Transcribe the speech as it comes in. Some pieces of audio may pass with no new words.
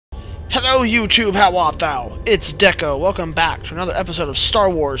Hello YouTube, how art thou? It's Deco. Welcome back to another episode of Star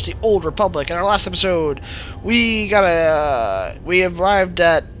Wars: The Old Republic. In our last episode, we arrived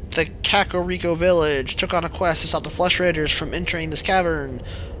at the Kakariko village, took on a quest to stop the Flesh Raiders from entering this cavern.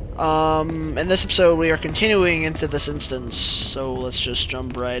 In this episode, we are continuing into this instance, so let's just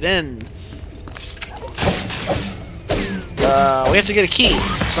jump right in. We have to get a key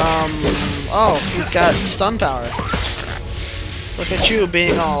from... Oh, he's got stun power. Look at you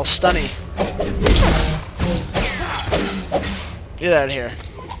being all stunny. Get out of here.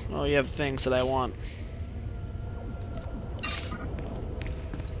 Oh, you have things that I want.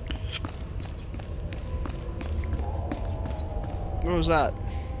 What was that?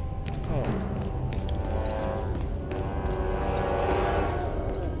 Oh.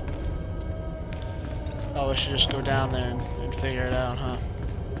 Oh, we should just go down there and figure it out, huh?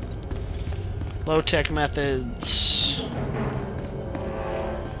 Low-tech methods.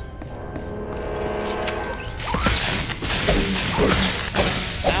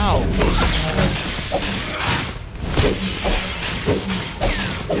 Ow!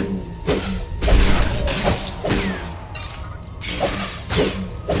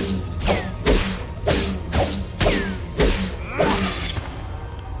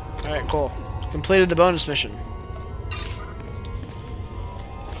 Alright, cool. Completed the bonus mission.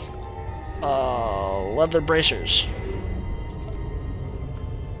 Leather bracers.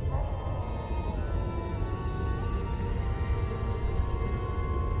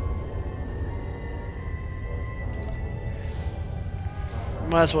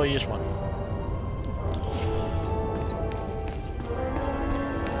 Might as well use one.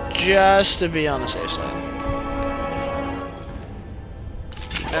 Just to be on the safe side.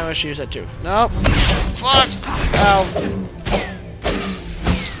 And we should use that too. Nope. Fuck! Ow.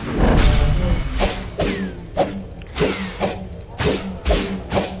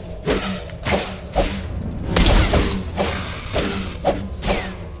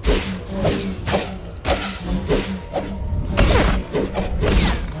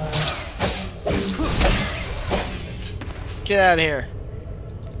 Get out of here.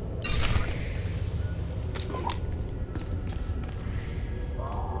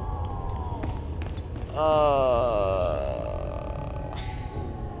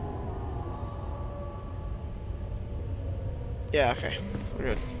 Yeah, okay.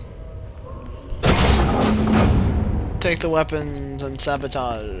 We're good. Take the weapons and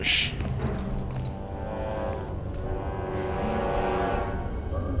sabotage.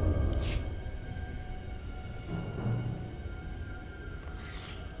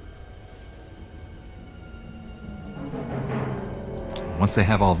 Once they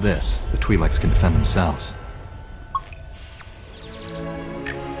have all this, the Twi'leks can defend themselves.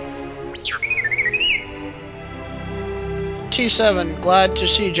 T7, glad to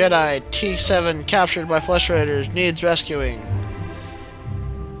see Jedi. T7 captured by Flesh Raiders, needs rescuing.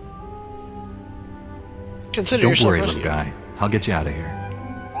 Consider Don't yourself worry, rescued. little guy. I'll get you out of here.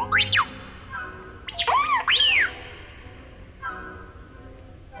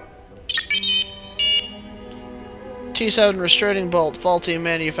 T7 restraining bolt, faulty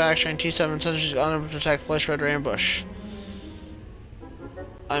manufacturing. T7 sensors unable to detect Flesh Raider ambush.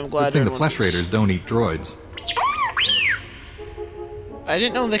 I'm glad. Good thing the Flesh Raiders don't eat droids. I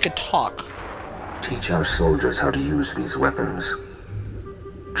didn't know they could talk. Teach our soldiers how to use these weapons.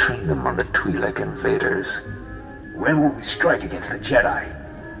 Train them on the Twi'lek invaders. When will we strike against the Jedi?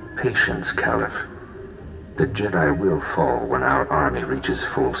 Patience, Caliph. The Jedi will fall when our army reaches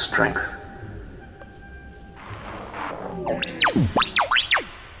full strength.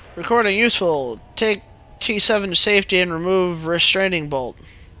 Recording useful. Take T7 to safety and remove restraining bolt.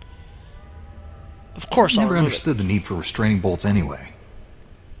 Of course, I I'll never remove understood the need for restraining bolts anyway.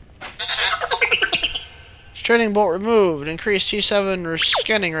 Restraining bolt removed. Increase T7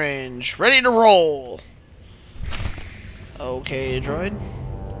 scanning range. Ready to roll. Okay, droid.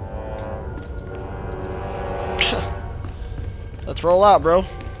 Let's roll out, bro.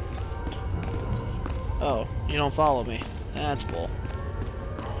 Oh, you don't follow me. That's bull.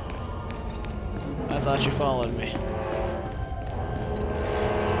 I thought you followed me.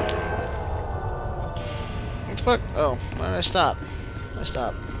 What the fuck? Oh, why did I stop? I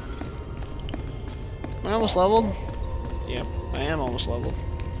stopped. Am I almost leveled? Yep, I am almost leveled.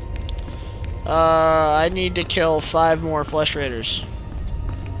 I need to kill 5 more Flesh Raiders.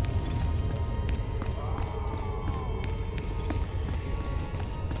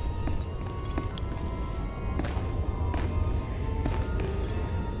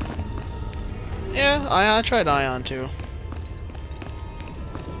 Yeah, I tried Ion too.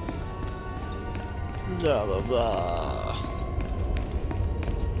 Blah blah blah.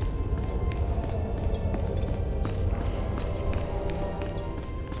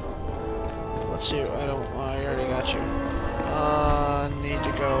 let's see. I already got you. Need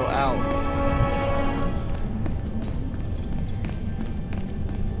to go out.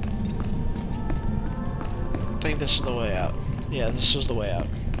 I think this is the way out. Yeah, this is the way out.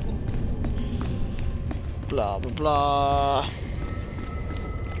 Blah, blah, blah.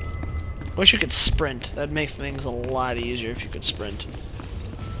 Wish you could sprint. That'd make things a lot easier if you could sprint.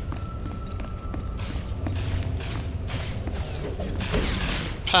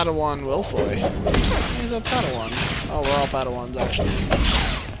 Padawan Wilfoy. He's a Padawan. Oh, we're all Padawans, actually.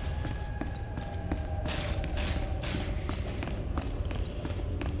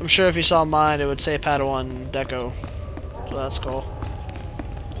 I'm sure if you saw mine, it would say Padawan Deco. So that's cool.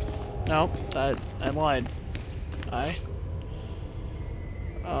 Nope, I lied.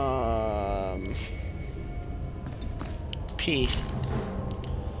 P.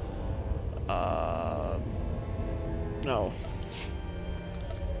 No.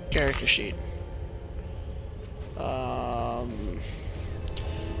 Character sheet.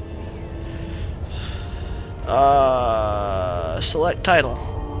 Select title.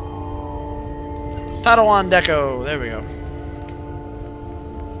 Padawan Deco. There we go.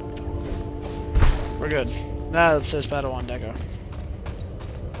 We're good. Now it says Padawan Deco.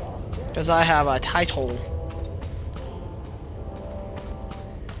 Because I have a title.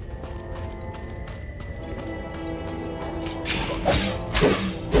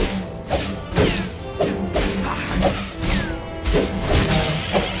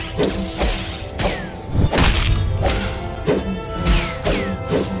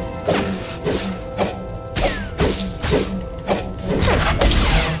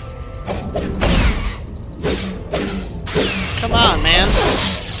 Come on, man.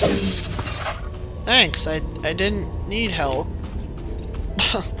 Thanks, I didn't need help.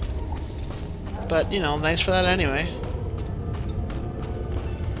 But, you know, thanks for that anyway.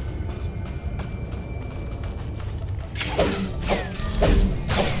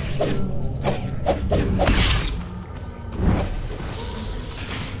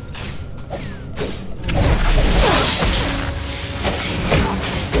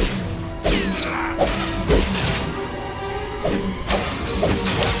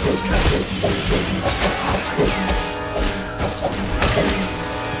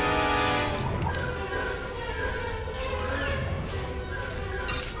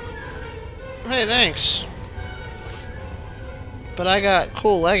 Hey, thanks. But I got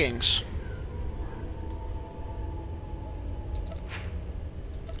cool leggings.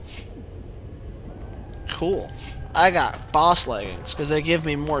 Cool. I got boss leggings because they give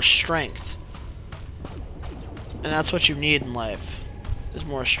me more strength. And that's what you need in life, is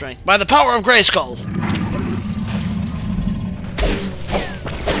more strength. By the power of Grayskull!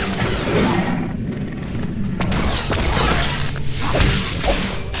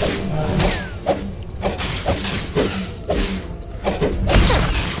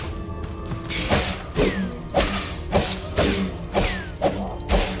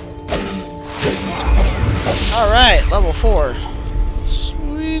 Alright, level 4.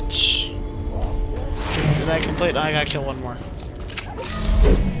 Sweet. Did I complete? I gotta kill one more.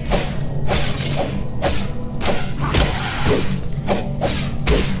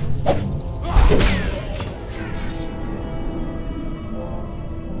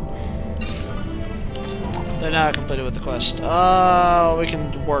 They're not completed with the quest. We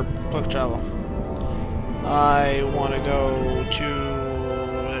can work book travel. I want to go to...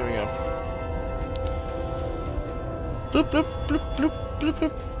 Bloop, bloop, bloop, bloop, bloop,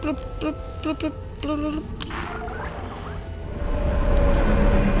 bloop, bloop, bloop, bloop, bloop, bloop, bloop.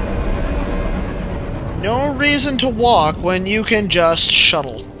 No reason to walk when you can just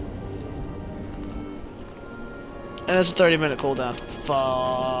shuttle. And it's a 30-minute cooldown.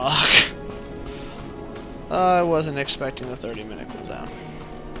 Fuck. I wasn't expecting a 30-minute cooldown.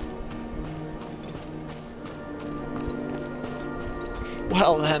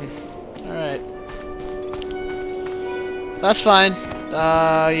 Well then. Alright. That's fine.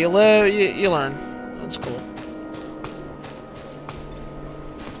 You live, you learn. That's cool.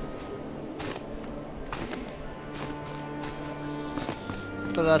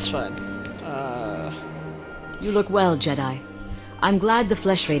 But that's fine. You look well, Jedi. I'm glad the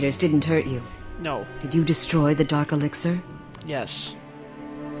Flesh Raiders didn't hurt you. No. Did you destroy the Dark Elixir? Yes.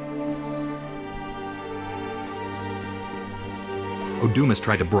 Odumas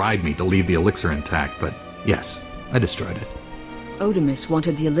tried to bribe me to leave the elixir intact, but yes, I destroyed it. Odumas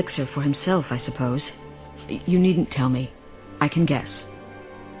wanted the elixir for himself, I suppose. You needn't tell me. I can guess.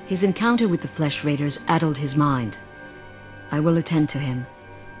 His encounter with the Flesh Raiders addled his mind. I will attend to him.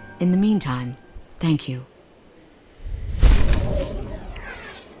 In the meantime, thank you.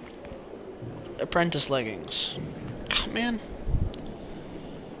 apprentice leggings. Oh, man.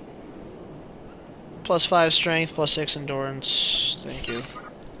 +5 strength, +6 endurance. Thank you.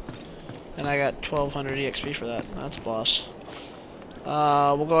 And I got 1200 EXP for that. That's boss.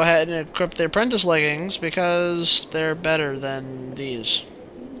 We'll go ahead and equip the apprentice leggings because they're better than these.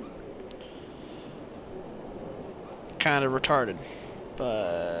 Kind of retarded,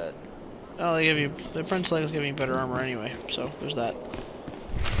 but oh, they give you the apprentice leggings give you better armor anyway. So there's that.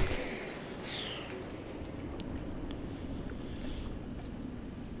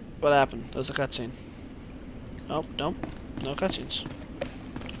 What happened? That was a cutscene. Oh, nope, no cutscenes.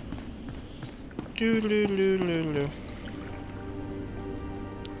 Doo doo doo doo doo.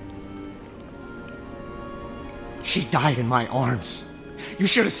 She died in my arms. You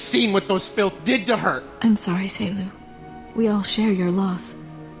should have seen what those filth did to her. I'm sorry, Selu. We all share your loss.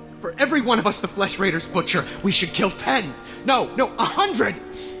 For every one of us the Flesh Raiders butcher, we should kill 10. No, 100!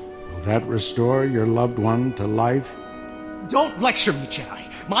 Will that restore your loved one to life? Don't lecture me,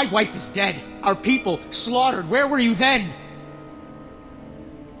 Jedi. My wife is dead. Our people slaughtered. Where were you then?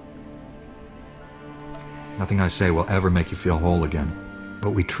 Nothing I say will ever make you feel whole again.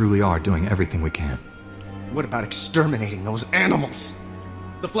 But we truly are doing everything we can. What about exterminating those animals?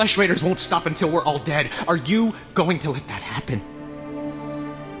 The Flesh Raiders won't stop until we're all dead. Are you going to let that happen?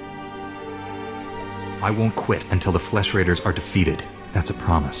 I won't quit until the Flesh Raiders are defeated. That's a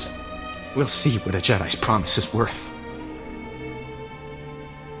promise. We'll see what a Jedi's promise is worth.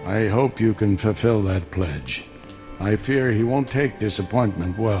 I hope you can fulfill that pledge. I fear he won't take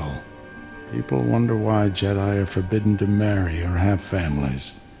disappointment well. People wonder why Jedi are forbidden to marry or have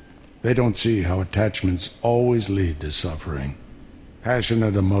families. They don't see how attachments always lead to suffering.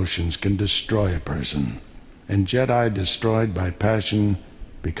 Passionate emotions can destroy a person, and Jedi destroyed by passion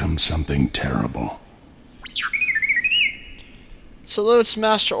become something terrible. Salutes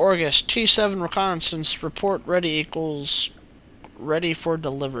Master Orgus. T7 reconnaissance report ready equals ready for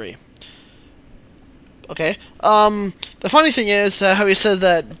delivery. Okay. The funny thing is how he said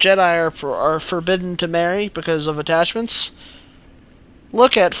that Jedi are forbidden to marry because of attachments.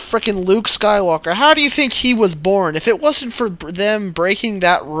 Look at frickin' Luke Skywalker. How do you think he was born? If it wasn't for them breaking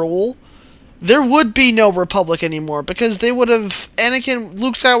that rule, there would be no Republic anymore, because they would have...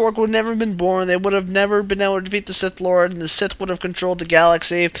 Luke Skywalker would never have been born, they would have never been able to defeat the Sith Lord, and the Sith would have controlled the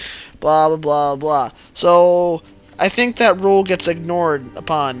galaxy, blah, blah, blah, blah. So, I think that rule gets ignored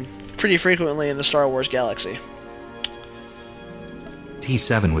upon pretty frequently in the Star Wars galaxy.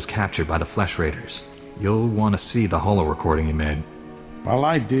 T7 was captured by the Flesh Raiders. You'll want to see the holo recording he made. While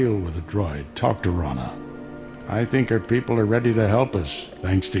I deal with the droid, talk to Rana. I think our people are ready to help us,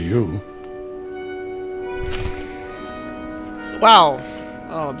 thanks to you. Wow.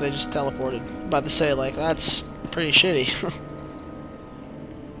 Oh, they just teleported. About to say, like, that's pretty shitty.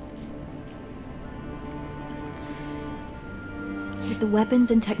 With the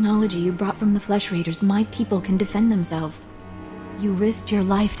weapons and technology you brought from the Flesh Raiders, my people can defend themselves. You risked your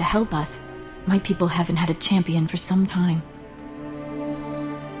life to help us. My people haven't had a champion for some time.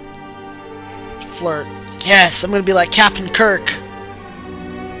 Flirt. Yes, I'm gonna be like Captain Kirk.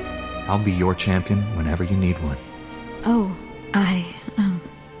 I'll be your champion whenever you need one. Oh,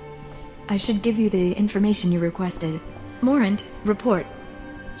 I should give you the information you requested. Morant, report.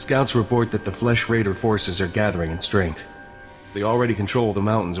 Scouts report that the Flesh Raider forces are gathering in strength. They already control the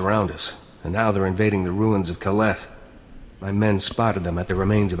mountains around us, and now they're invading the ruins of Kaleth. My men spotted them at the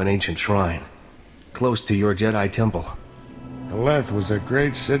remains of an ancient shrine, close to your Jedi temple. Kaleth was a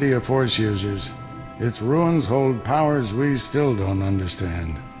great city of Force users. Its ruins hold powers we still don't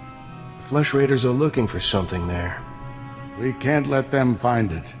understand. The Flesh Raiders are looking for something there. We can't let them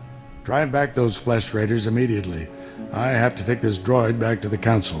find it. Drive back those Flesh Raiders immediately. I have to take this droid back to the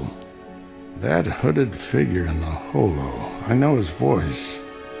Council. That hooded figure in the holo, I know his voice.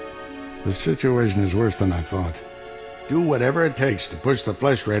 The situation is worse than I thought. Do whatever it takes to push the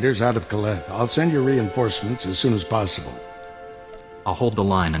Flesh Raiders out of Kaleth. I'll send you reinforcements as soon as possible. I'll hold the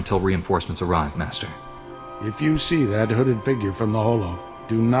line until reinforcements arrive, Master. If you see that hooded figure from the holo,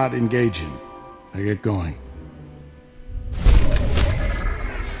 do not engage him. Now get going.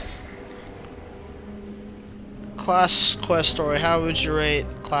 Class quest story. How would you rate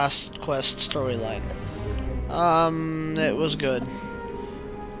class quest storyline? It was good.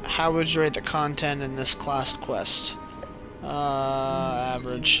 How would you rate the content in this class quest?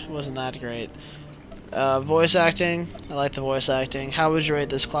 Average. Wasn't that great. Voice acting. I like the voice acting. How would you rate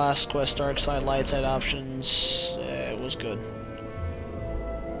this class quest? Dark side, light side options. It was good.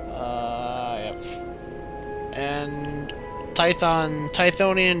 Yep. And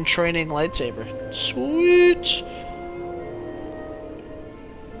Tythonian training lightsaber. Sweet.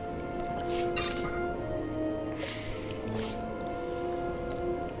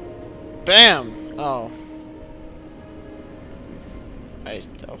 Bam! Oh.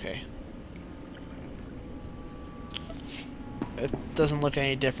 Okay. It doesn't look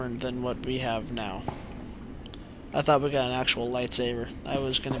any different than what we have now. I thought we got an actual lightsaber. I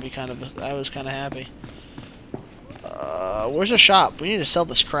was kind of happy. Where's a shop? We need to sell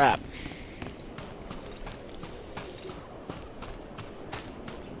this crap.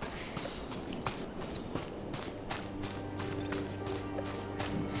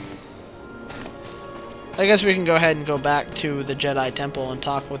 I guess we can go ahead and go back to the Jedi Temple and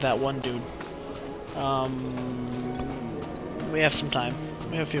talk with that one dude. We have some time.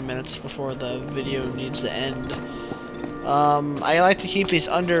 We have a few minutes before the video needs to end. I like to keep these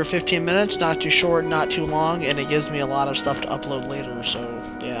under 15 minutes, not too short, not too long, and it gives me a lot of stuff to upload later, so,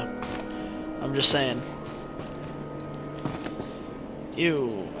 yeah. I'm just saying.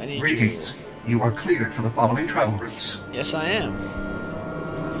 I need Greetings. You are cleared for the following travel routes. Yes, I am.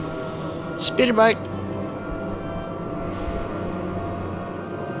 Speeder bike.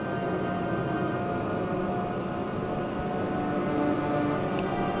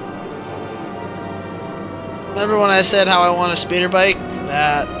 Remember when I said how I want a speeder bike?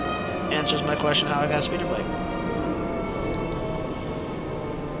 That answers my question how I got a speeder bike.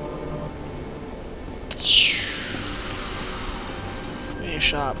 Hey,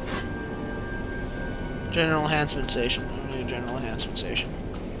 shop. General Enhancement Station. I need a General Enhancement Station.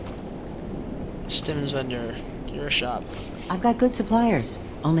 Stimmons Vendor. You're a shop. I've got good suppliers.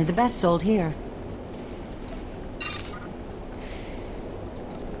 Only the best sold here.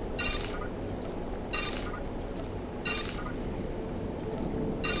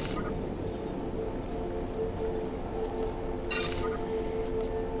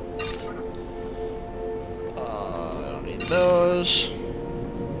 Those.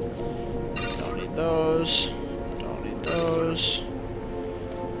 Don't need those. Don't need those.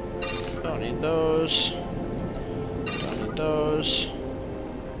 Don't need those. Don't need those.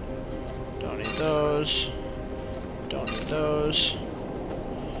 Don't need those. Don't need those.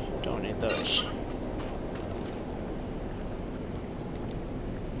 Don't need those.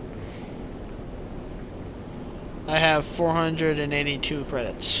 I have 482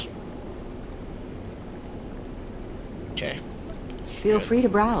 credits. Okay. Feel free to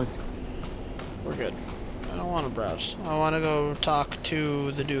browse. We're good. I don't want to browse. I want to go talk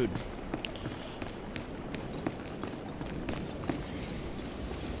to the dude.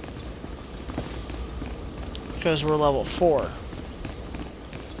 Because we're level 4.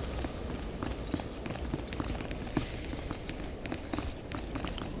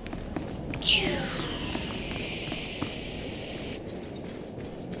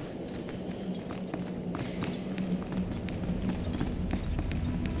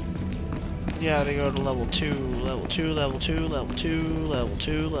 Yeah, to go to level 2, level 2, level 2, level 2, level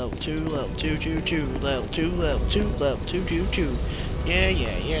 2, level 2, level 2, 2, 2, level 2, level 2, level 2, 2, 2. Yeah,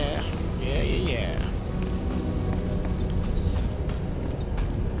 yeah, yeah. Yeah, yeah, yeah.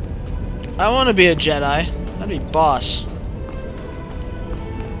 I want to be a Jedi. That'd be boss.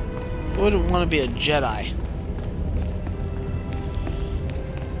 Who wouldn't want to be a Jedi?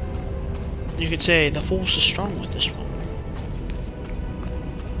 You could say the Force is strong with this one.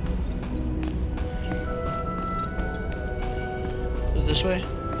 This way?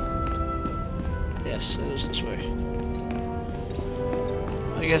 Yes, it is this way.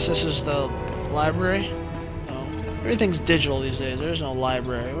 I guess this is the library? No. Everything's digital these days. There's no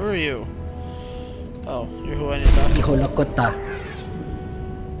library. Where are you? Oh, you're who I need to talk to.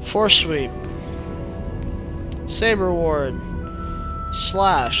 Force Sweep. Saber Ward.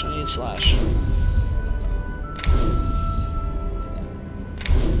 Slash. I need Slash.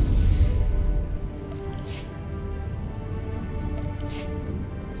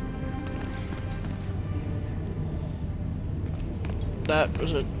 That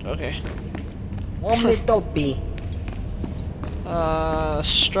was it. Okay.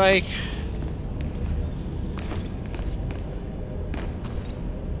 Strike.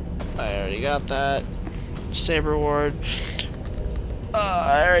 I already got that. Saber Ward.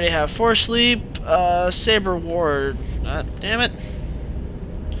 I already have Force Sleep. Saber Ward. Damn it.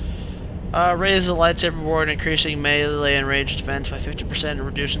 Raise the lightsaber ward, increasing melee and range defense by 50% and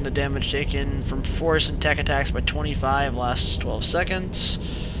reducing the damage taken from force and tech attacks by 25, lasts 12 seconds.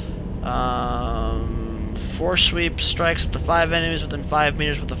 Force Sweep strikes up to 5 enemies within 5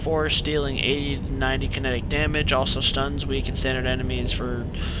 meters with the force, dealing 80 to 90 kinetic damage. Also stuns weak and standard enemies for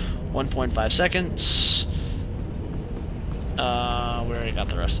 1.5 seconds. We already got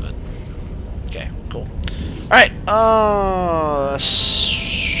the rest of it. Okay, cool. Alright,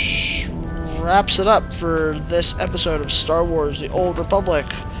 wraps it up for this episode of Star Wars: The Old Republic.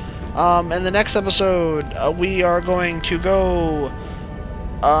 In the next episode, we are going to go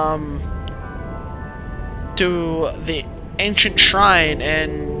to the ancient shrine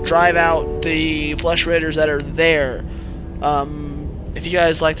and drive out the Flesh Raiders that are there. If you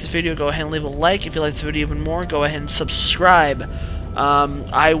guys like this video, go ahead and leave a like. If you like this video even more, go ahead and subscribe.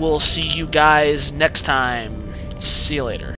 I will see you guys next time. See you later.